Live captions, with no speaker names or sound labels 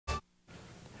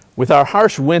With our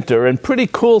harsh winter and pretty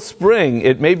cool spring,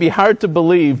 it may be hard to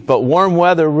believe, but warm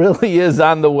weather really is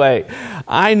on the way.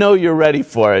 I know you're ready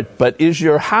for it, but is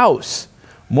your house?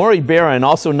 Maury Barron,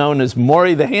 also known as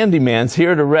Maury the Handyman, is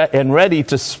here and ready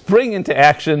to spring into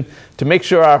action to make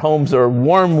sure our homes are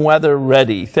warm weather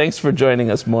ready. Thanks for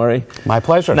joining us, Maury. My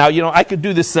pleasure. Now, you know, I could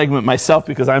do this segment myself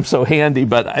because I'm so handy,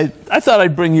 but I thought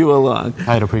I'd bring you along.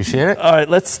 I'd appreciate it. All right,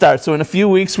 let's start. So in a few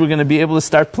weeks, we're going to be able to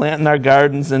start planting our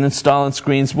gardens and installing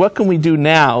screens. What can we do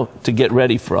now to get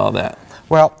ready for all that?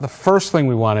 Well, the first thing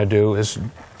we want to do is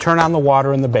turn on the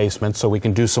water in the basement so we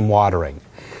can do some watering.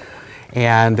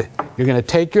 And you're going to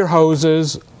take your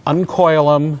hoses,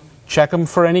 uncoil them, check them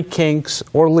for any kinks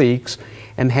or leaks,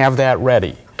 and have that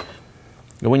ready.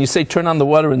 When you say turn on the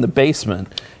water in the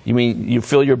basement, you mean you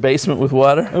fill your basement with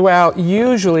water? Well,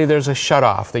 usually there's a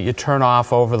shutoff that you turn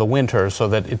off over the winter so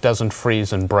that it doesn't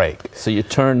freeze and break. So you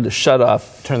turn the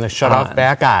shutoff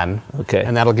back on, okay,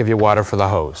 and that'll give you water for the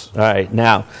hose. All right,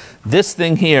 now this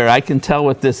thing here, I can tell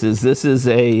what this is. This is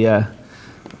a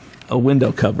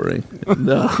window covering.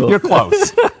 No. You're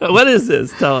close. What is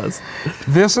this? Tell us.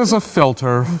 This is a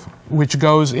filter which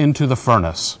goes into the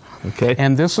furnace. Okay.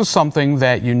 And this is something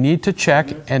that you need to check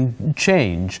and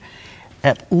change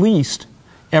at least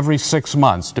every 6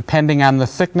 months, depending on the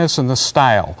thickness and the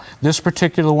style. This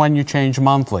particular one you change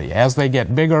monthly. As they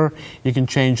get bigger, you can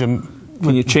change them.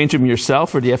 Can you change them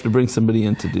yourself, or do you have to bring somebody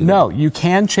in to do that? No, you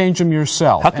can change them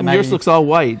yourself. How come yours looks all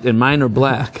white and mine are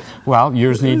black? Well,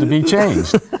 yours need to be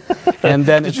changed. And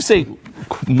then did you say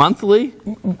monthly?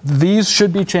 These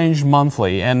should be changed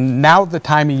monthly. And now the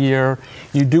time of year,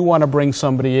 you do want to bring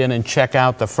somebody in and check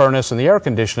out the furnace and the air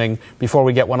conditioning before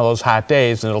we get one of those hot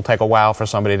days, and it'll take a while for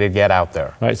somebody to get out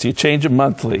there. All right, so you change them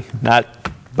monthly, not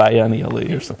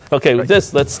biennially or something. Okay, with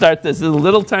this, let's start this. This is a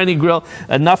little tiny grill,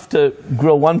 enough to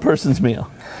grill one person's meal.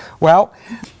 Well,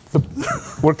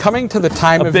 we're coming to the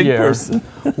time of year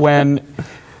when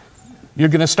you're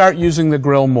going to start using the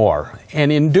grill more. And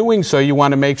in doing so, you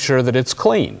want to make sure that it's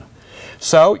clean.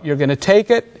 So you're going to take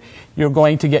it, you're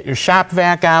going to get your shop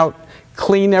vac out,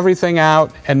 clean everything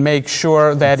out, and make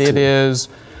sure that it is...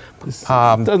 It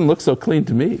doesn't look so clean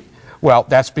to me. Well,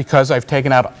 that's because I've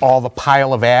taken out all the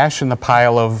pile of ash and the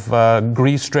pile of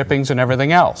grease strippings and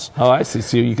everything else. Oh, I see.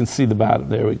 So you can see the bottom.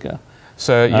 There we go.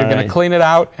 So you're going to clean it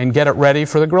out and get it ready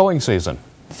for the grilling season.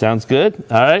 Sounds good.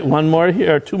 All right, one more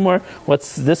here, or two more.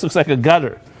 What's this? Looks like a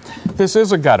gutter. This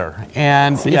is a gutter.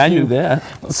 And see, I knew that.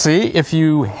 See, if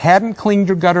you hadn't cleaned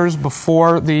your gutters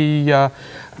before the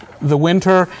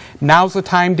winter, now's the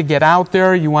time to get out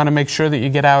there. You want to make sure that you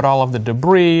get out all of the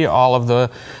debris, all of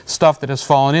the stuff that has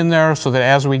fallen in there, so that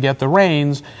as we get the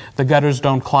rains, the gutters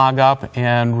don't clog up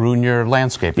and ruin your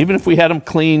landscape. Even if we had them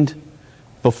cleaned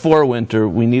before winter,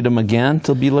 we need them again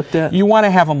to be looked at? You want to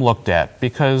have them looked at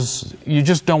because you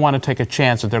just don't want to take a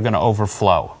chance that they're going to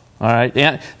overflow. All right.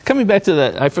 And coming back to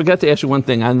that, I forgot to ask you one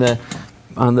thing. On the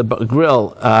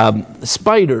grill,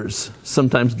 spiders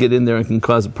sometimes get in there and can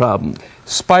cause a problem.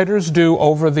 Spiders do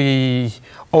over the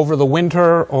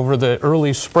winter, over the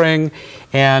early spring,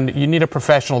 and you need a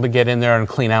professional to get in there and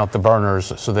clean out the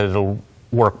burners so that it'll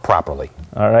work properly.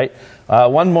 All right.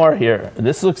 One more here.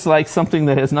 This looks like something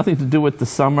that has nothing to do with the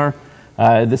summer.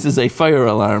 This is a fire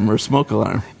alarm or smoke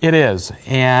alarm. It is,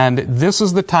 and this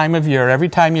is the time of year, every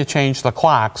time you change the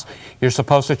clocks, you're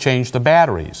supposed to change the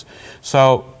batteries.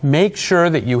 So make sure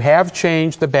that you have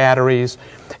changed the batteries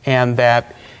and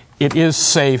that it is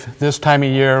safe. This time of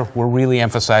year, we're really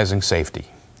emphasizing safety.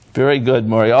 Very good,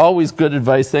 Maury. Always good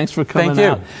advice. Thanks for coming out.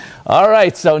 Thank you. All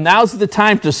right, so now's the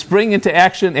time to spring into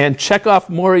action and check off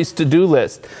Maury's to-do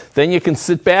list. Then you can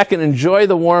sit back and enjoy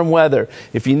the warm weather.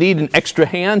 If you need an extra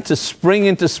hand to spring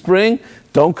into spring,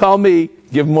 don't call me.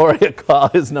 Give Maury a call.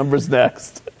 His number's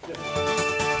next.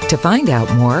 To find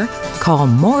out more, call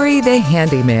Maury the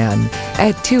Handyman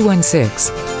at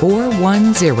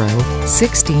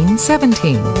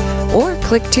 216-410-1617 or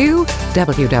click to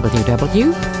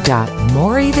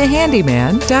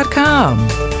www.maurythehandyman.com.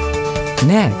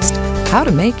 Next, how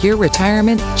to make your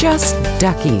retirement just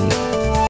ducky.